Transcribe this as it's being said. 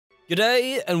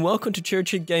G'day and welcome to Cherry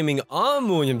Tree Gaming. I'm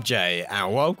William J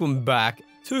and welcome back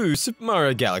to Super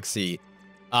Mario Galaxy.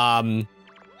 We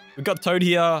got Toad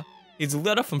here. Here's a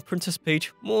letter from Princess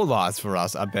Peach. More lies for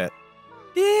us, I bet.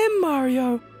 Dear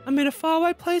Mario, I'm in a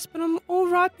faraway place, but I'm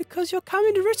alright because you're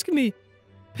coming to rescue me.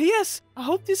 P.S. I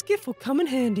hope this gift will come in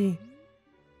handy.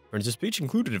 Princess Peach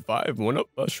included 5 one-up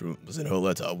mushrooms in her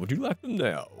letter. Would you like them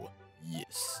now?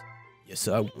 Yes. Yes,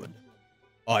 I would.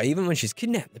 Oh, even when she's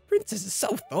kidnapped, the princess is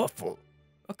so thoughtful.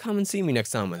 I'll come and see me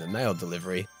next time with the mail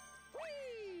delivery.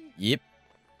 Yep.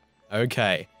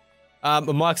 Okay. My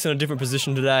mic's in a different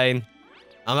position today.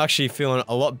 I'm actually feeling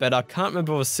a lot better. Can't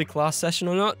remember if I was sick last session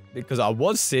or not, because I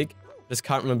was sick. Just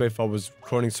can't remember if I was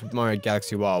recording Super Mario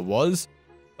Galaxy while I was.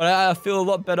 But I feel a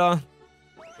lot better.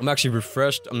 I'm actually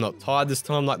refreshed. I'm not tired this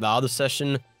time like the other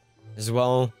session as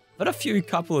well. I've had a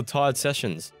couple of tired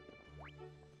sessions.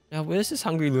 Now, where's this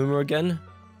Hungry Luma again?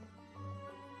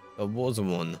 There was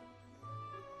one.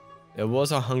 There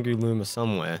was a Hungry Luma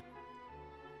somewhere.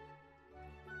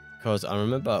 Because I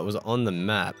remember it was on the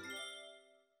map.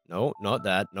 No, not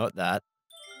that, not that.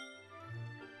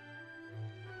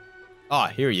 Ah,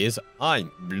 here he is.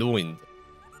 I'm blind.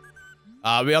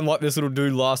 We unlocked this little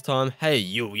dude last time. Hey,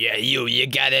 you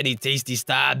got any tasty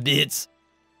star bits?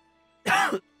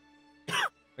 Okay,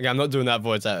 I'm not doing that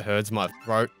voice, that hurts my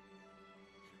throat.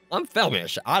 I'm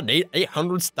famished. I need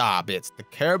 800 star bits to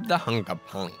curb the hunger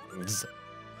pangs.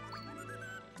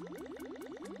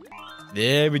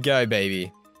 There we go,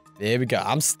 baby. There we go.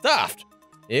 I'm stuffed.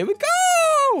 Here we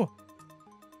go.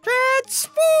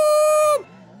 Transform.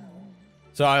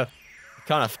 So, I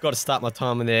kind of got to start my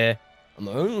timer there. I'm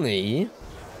only a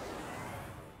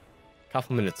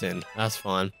couple minutes in. That's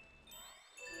fine.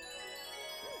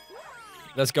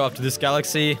 Let's go up to this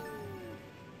galaxy.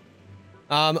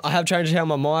 I have changed how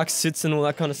my mic sits and all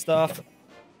that kind of stuff.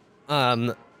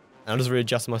 I'll just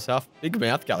readjust myself.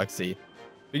 Bigmouth Galaxy.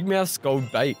 Bigmouth's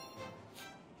gold bait.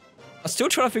 I'm still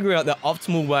trying to figure out the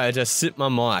optimal way to sit my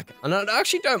mic. And I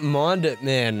actually don't mind it,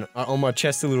 man, on my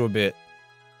chest a little bit.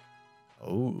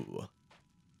 Oh.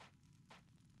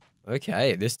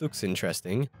 Okay, this looks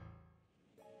interesting.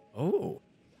 Oh.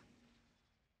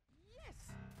 Yes.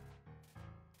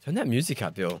 Turn that music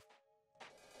up, Bill.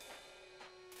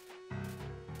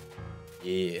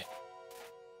 Yeah.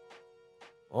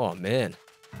 Oh, man.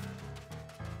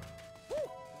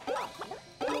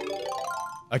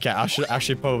 Okay, I should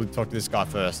actually probably talk to this guy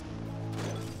first.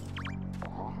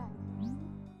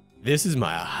 This is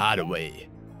my hideaway.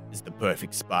 It's the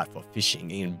perfect spot for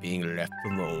fishing and being left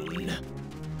alone.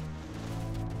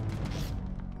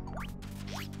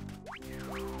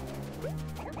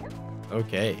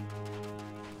 Okay.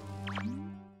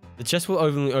 The chest will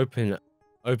only open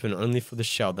only for the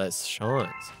shell that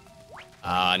shines.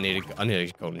 I need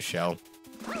a golden shell.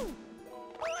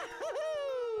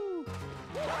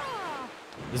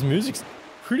 This music's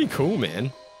pretty cool,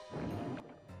 man.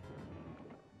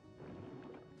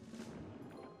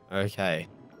 Okay.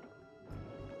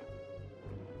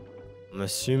 I'm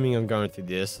assuming I'm going through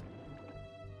this.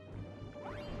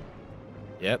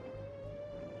 Yep.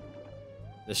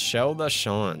 The shell that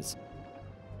shines.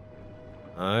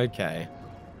 Okay.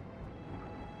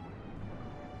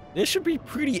 This should be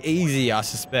pretty easy, I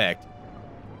suspect.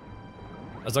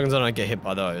 As long as I don't get hit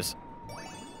by those.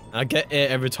 And I get air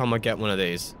every time I get one of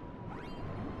these.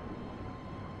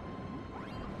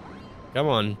 Come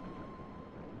on.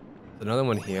 There's another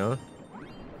one here.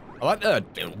 I like that.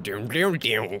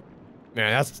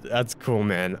 Man, that's cool,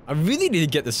 man. I really need to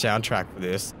get the soundtrack for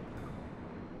this.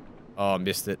 Oh, I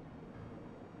missed it.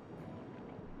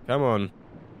 Come on.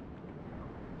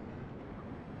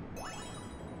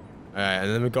 Alright, and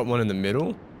then we've got one in the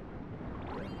middle.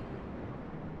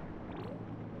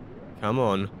 Come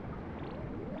on.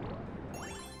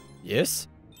 Yes?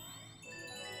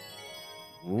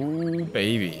 Ooh,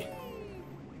 baby.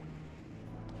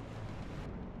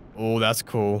 Oh, that's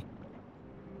cool.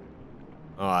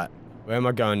 Alright, where am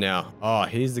I going now? Oh,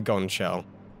 here's the golden shell.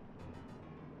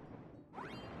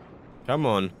 Come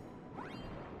on.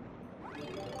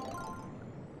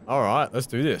 Alright, let's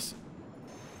do this.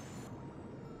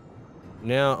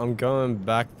 Now I'm going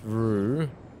back through.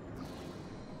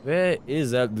 Where is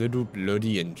that little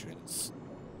bloody entrance?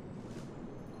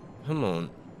 Come on.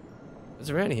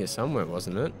 It's around here somewhere,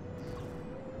 wasn't it?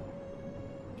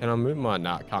 Can I move my...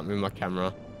 Nah, I can't move my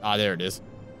camera. Ah, there it is.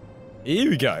 Here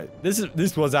we go.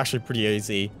 This was actually pretty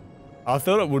easy. I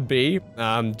thought it would be,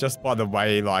 just by the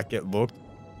way like it looked.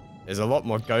 There's a lot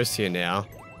more ghosts here now.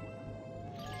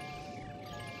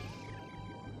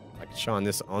 I can shine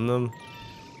this on them.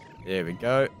 There we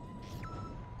go.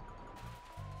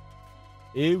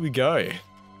 Here we go.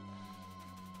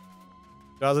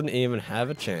 doesn't even have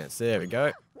a chance. There we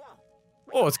go.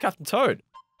 Oh, it's Captain Toad.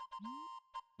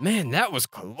 Man, that was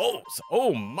close.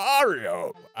 Oh,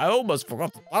 Mario. I almost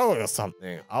forgot to tell you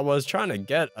something. I was trying to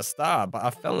get a star, but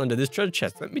I fell into this treasure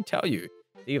chest. Let me tell you,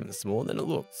 it's even smaller than it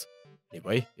looks.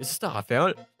 Anyway, it's a star. I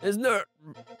found it. There's no,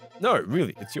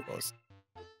 really, it's yours.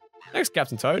 Thanks,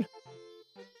 Captain Toad.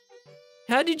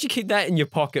 How did you keep that in your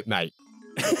pocket, mate?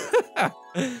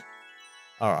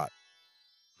 All right.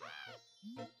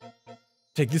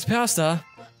 Take this power star.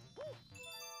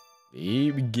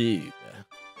 Here we go.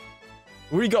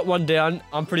 We got one down.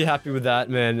 I'm pretty happy with that,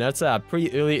 man. That's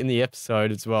pretty early in the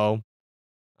episode as well.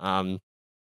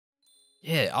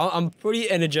 Yeah, I'm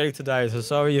pretty energetic today, so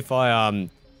sorry if I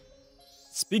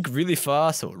speak really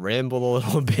fast or ramble a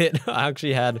little bit. I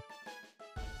actually had...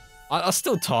 I'm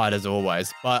still tired as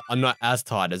always, but I'm not as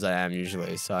tired as I am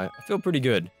usually, so I feel pretty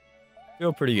good.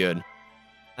 And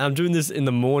I'm doing this in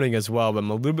the morning as well, but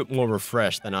I'm a little bit more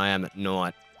refreshed than I am at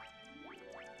night.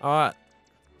 Alright.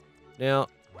 Now,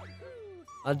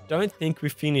 I don't think we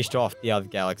finished off the other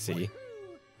galaxy.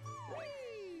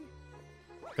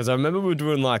 Because I remember we were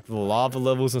doing like the lava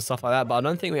levels and stuff like that, but I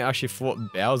don't think we actually fought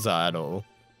Bowser at all.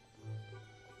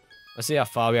 Let's see how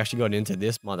far we actually got into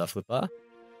this mother flipper.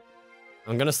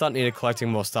 I'm gonna start needing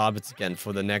collecting more starbits again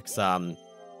for the next one.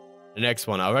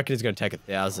 I reckon it's gonna take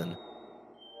 1,000.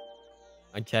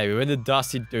 Okay, we're in the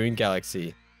Dusty Dune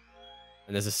Galaxy.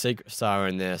 And there's a secret star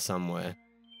in there somewhere.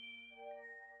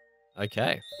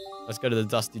 Okay, let's go to the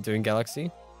Dusty Dune Galaxy.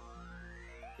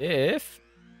 If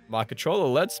my controller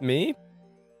lets me,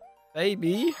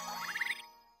 baby.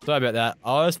 Sorry about that. I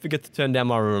always forget to turn down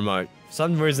my remote. For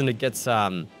some reason it gets,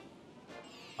 I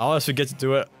always forget to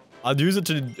do it. I'd use it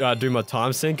to do my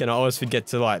time sync, and I always forget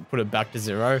to like put it back to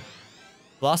 0.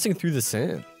 Blasting through the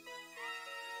sand.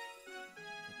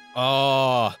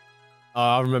 Oh,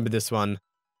 I remember this one.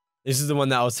 This is the one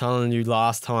that I was telling you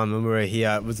last time when we were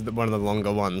here. It was one of the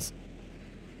longer ones.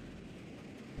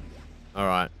 All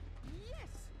right.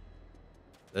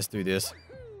 Let's do this.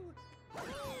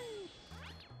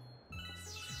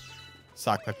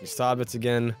 Start collecting starbits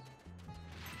again.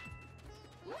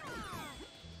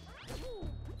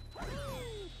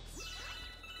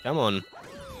 Come on.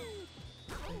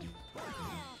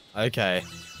 Okay.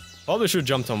 Probably should have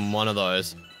jumped on one of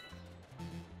those.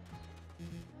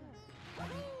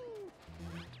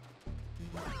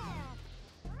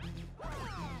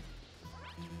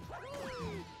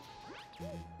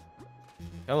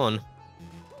 Come on.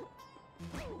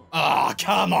 Oh,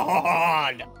 come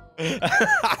on!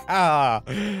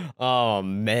 Oh,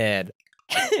 man.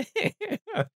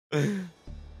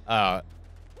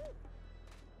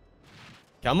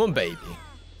 Come on, baby.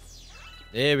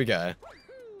 There we go.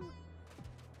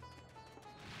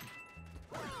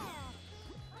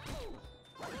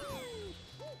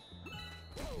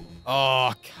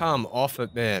 Oh, come off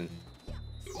it, man.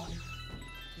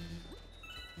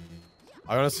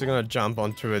 I'm honestly gonna jump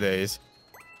on 2 of these.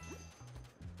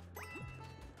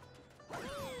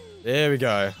 There we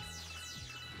go.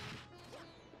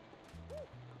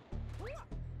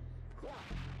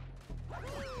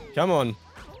 Come on.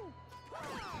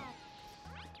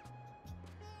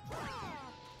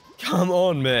 Come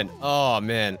on, man. Oh,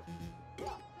 man.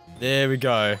 There we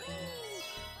go.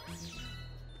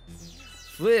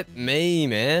 Flip me,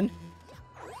 man.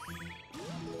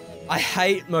 I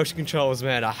hate motion controls,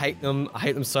 man. I hate them. I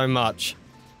hate them so much.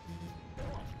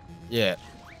 Yeah.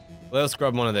 Let's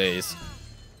grab one of these.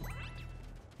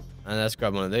 And let's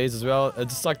grab one of these as well.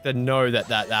 It's just like to know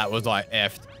that was like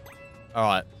effed.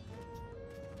 Alright.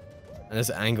 And this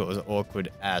angle is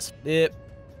awkward as flip.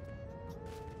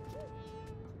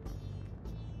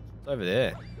 What's over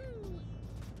there?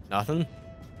 Nothing?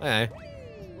 Okay.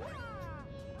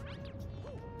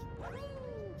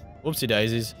 Whoopsie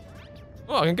daisies.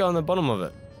 Oh, I can go on the bottom of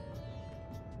it.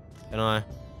 Can I?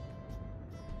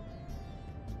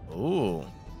 Ooh.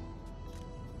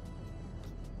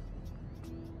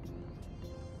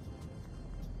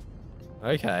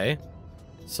 Okay.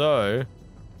 So.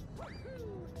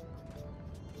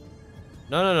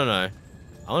 No. I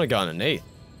want to go underneath.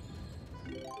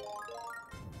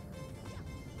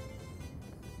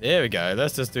 There we go.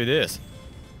 Let's just do this.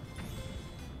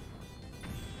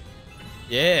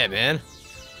 Yeah, man.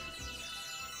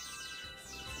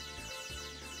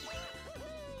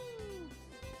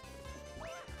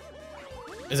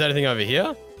 Is there anything over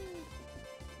here?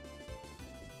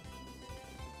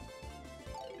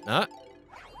 No.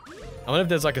 I wonder if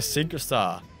there's like a secret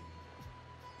star.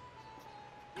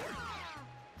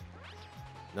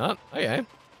 No. Okay.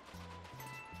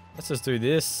 Let's just do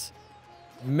this.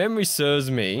 If memory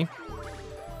serves me,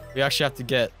 we actually have to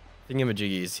get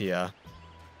thingamajiggies here.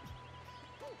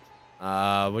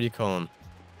 What do you call them?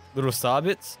 Little star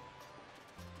bits?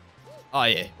 Oh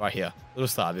yeah, right here. Little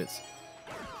star bits.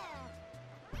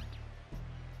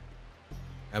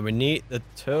 And we need the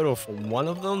turtle for one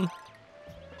of them.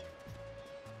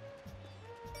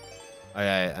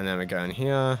 Okay, and then we go in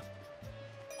here.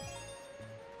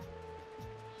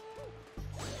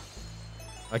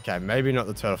 Okay, maybe not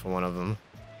the turtle for one of them.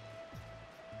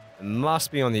 It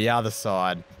must be on the other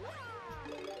side.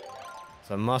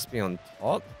 So it must be on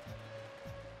top.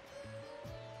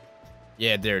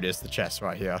 Yeah, there it is, the chest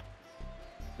right here.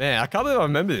 Man, I can't believe I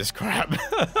remember this crap.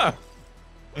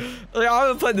 Like, I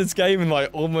haven't played this game in like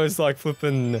almost like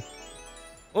flipping...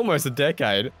 almost a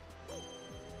decade.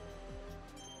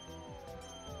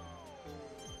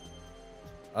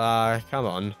 Come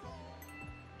on.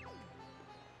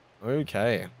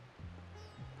 Okay.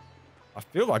 I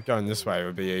feel like going this way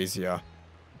would be easier.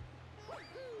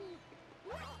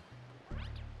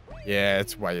 Yeah,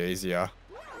 it's way easier.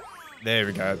 There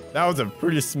we go. That was a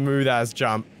pretty smooth ass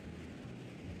jump.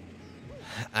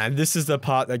 And this is the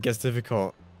part that gets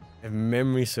difficult, if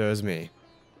memory serves me.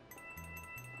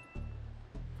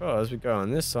 Because we go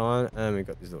on this side, and we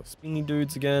got these little spinny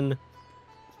dudes again.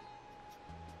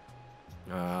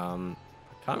 I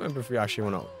can't remember if we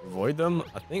actually want to avoid them.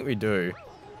 I think we do.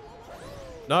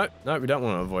 No, we don't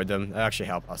want to avoid them. They actually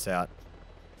help us out.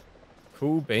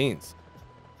 Cool beans.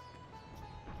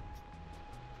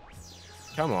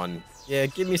 Come on. Yeah,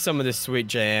 give me some of this sweet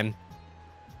jam.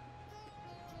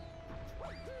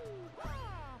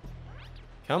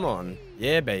 Come on.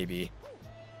 Yeah, baby.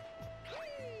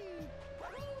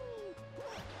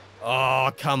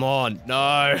 Oh, come on. No.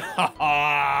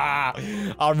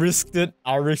 I risked it,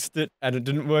 and it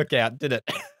didn't work out, did it?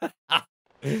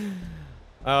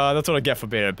 That's what I get for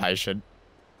being impatient.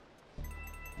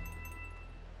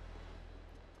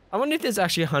 I wonder if there's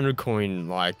actually 100 coin,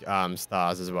 like,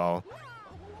 stars as well.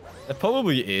 There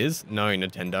probably is, knowing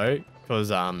Nintendo, because,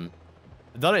 I've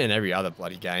done it in every other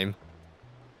bloody game.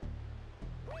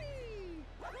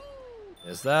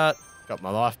 There's that. Got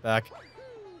my life back.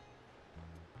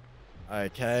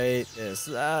 Okay, there's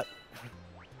that.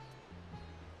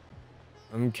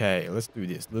 Okay, let's do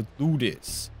this. Let's do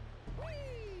this.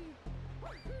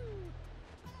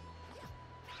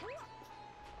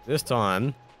 This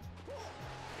time...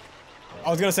 I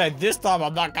was gonna say, this time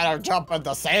I'm not gonna jump in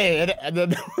the sand. And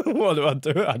then, what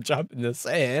do? I jump in the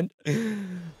sand.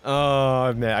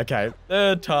 Oh, man. Okay.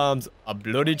 Third time's a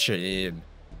bloody shame.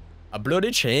 A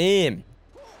bloody shame.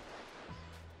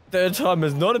 Third time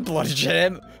is not a bloody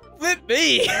shame. Flip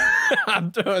me.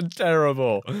 I'm doing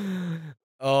terrible.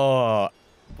 Oh,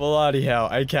 bloody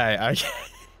hell. Okay.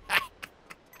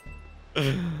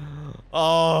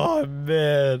 Oh,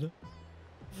 man.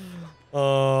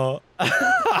 Oh.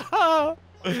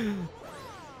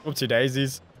 Whoopsie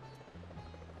daisies.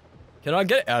 Can I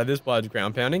get out of this by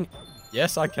ground pounding?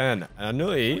 Yes, I can. And I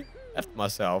nearly left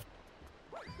myself.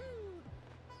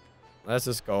 Let's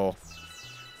just go.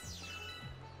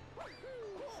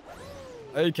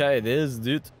 Okay, there's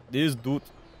dude.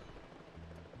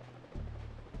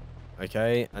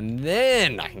 Okay, and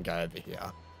then I can go over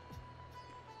here.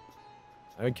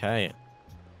 Okay.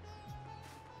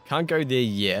 Can't go there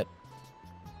yet.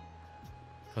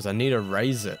 Because I need to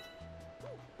raise it.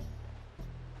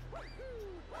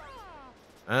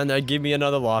 And they give me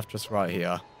another life just right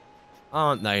here.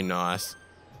 Aren't they nice?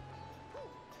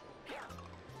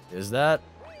 There's that.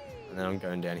 And then I'm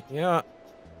going down here.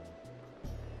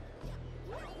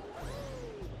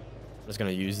 I'm just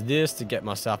going to use this to get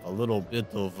myself a little bit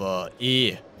of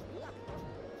air.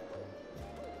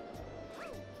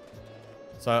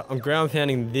 So I'm ground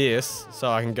pounding this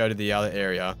so I can go to the other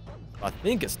area. I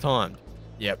think it's timed.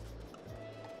 Yep.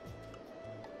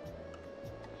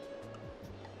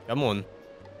 Come on.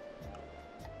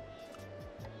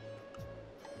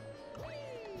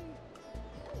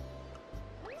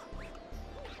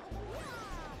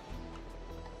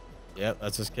 Yep,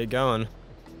 let's just keep going.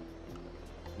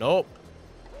 Nope.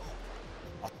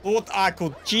 I thought I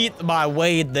could cheat my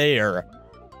way there.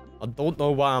 I don't know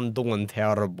why I'm doing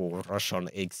terrible Russian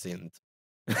accent.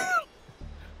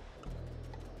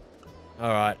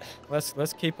 Alright,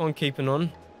 let's keep on keeping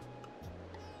on.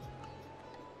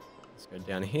 Let's go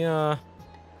down here.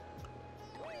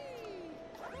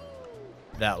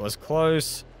 That was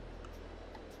close.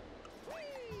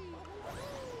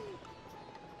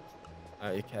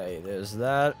 Okay, there's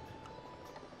that.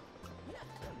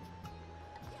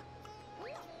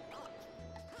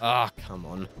 Ah, come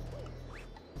on.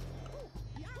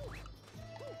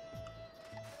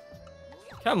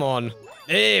 Come on.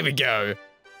 There we go.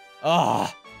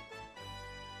 Ah.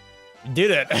 Oh,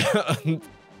 did it.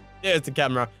 There's the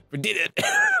camera. We did it.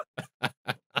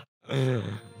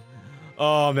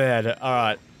 Oh, man. All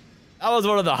right. That was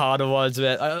one of the harder ones,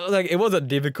 man. Like, it wasn't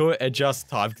difficult. It just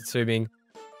time-consuming.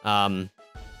 7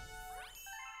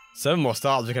 more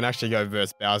stars. We can actually go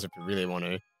versus Bowser if we really want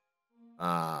to.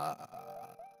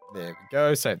 There we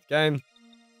go. Save the game.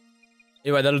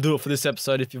 Anyway, that'll do it for this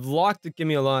episode. If you've liked it, give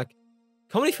me a like.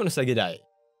 Comment if you want to say good day.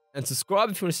 And subscribe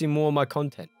if you want to see more of my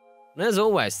content. And as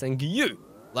always, thank you,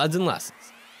 lads and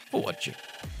lasses, for watching.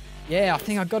 Yeah, I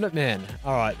think I got it, man.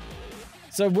 All right.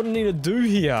 So what I need to do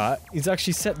here is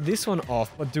actually set this one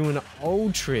off by doing an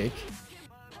old trick,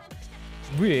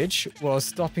 which was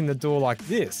stopping the door like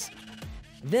this.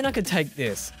 Then I could take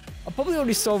this. I probably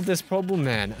already solved this problem,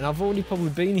 man, and I've already probably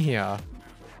been here.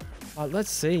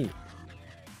 Let's see.